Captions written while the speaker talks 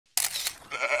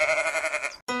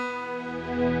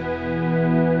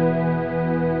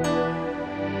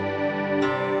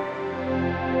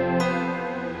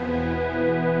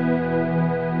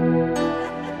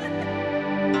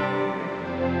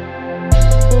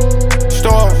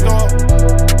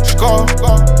go.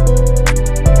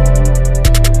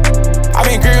 I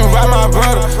been grieving about my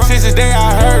brother since the day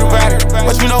I heard about it.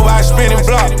 What you know about spinning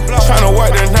block? Tryna work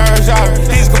the nerves out.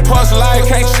 These compulsive life,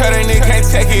 can't shut a nigga, can't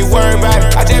take it, worry about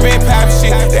it. I just been poppin'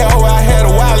 shit, that hoe I had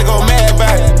a while ago, mad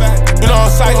about it. You know I'm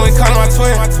cycling, calling my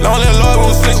twin. Lonely Lord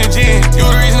was switching gin. You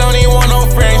the reason I don't even want no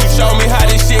friends. You showed me how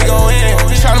this shit go in.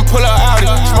 Tryna pull up Audi,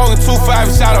 smoking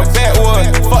 2.5 inside a backwood.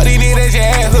 Fuck these niggas, they just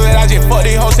add hood. I just fuck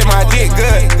these hoes, say my dick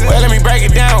good. Well, let me break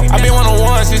it down. I been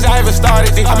one-on-one since I even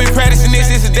started this. I been practicing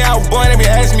this since the day I was born. They been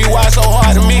asking me why it's so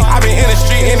hard to me. I been in the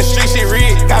street shit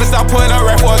rigged. Gotta stop putting up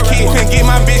rap for a kid. Couldn't get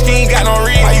my bitch, she ain't got no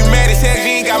rig. Why you mad as hell,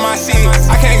 she ain't got my shit?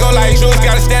 I can't go like Jules,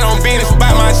 gotta stand on business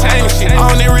about my chain and shit. I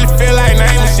don't even really feel like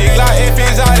naming shit. Like if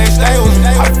it's all they stay with me.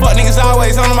 I fuck niggas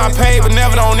always under my page, but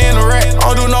never on interact.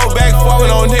 I don't do no back and forth with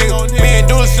no nigga. Me and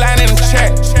Dude sliding in the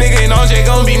track. Nigga and OJ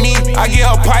gon' be me. I get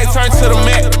her pipe, turn to the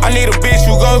Mac. I need a bitch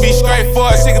who gon' be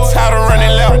straightforward, sick and tired of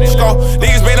running left. Go.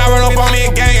 Niggas better not run up on me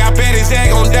in gang, I bet his ass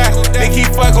gon' die. They keep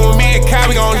fucking with me and Kai,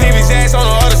 we gon' leave his ass on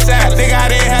the other side. Nigga, I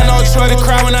didn't have no choice to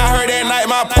cry when I heard that night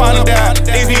my partner died.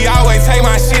 Niggas be always take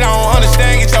my shit, I don't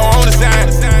understand, get your own design.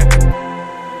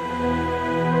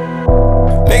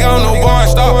 Nigga, I'm no born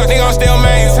star, nigga, I'm still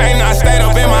maintaining, I stayed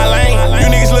up in my lane. You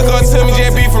niggas look up to me,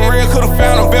 just be for real, could've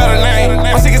found a better name.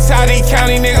 I'm sick and tired of these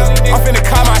county niggas, I'm finna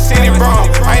call my city wrong.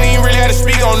 I ain't even really had to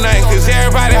speak on nothing, cause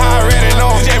everybody already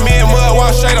know. Just me and Mud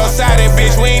walk straight outside that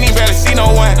bitch, we ain't even better see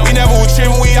no one. We never was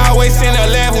trippin', we always sitting there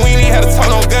laughing, we ain't even had to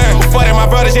talk no gun. Before that, my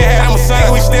brother just had him a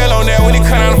son, we still on that when it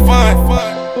come down to fun.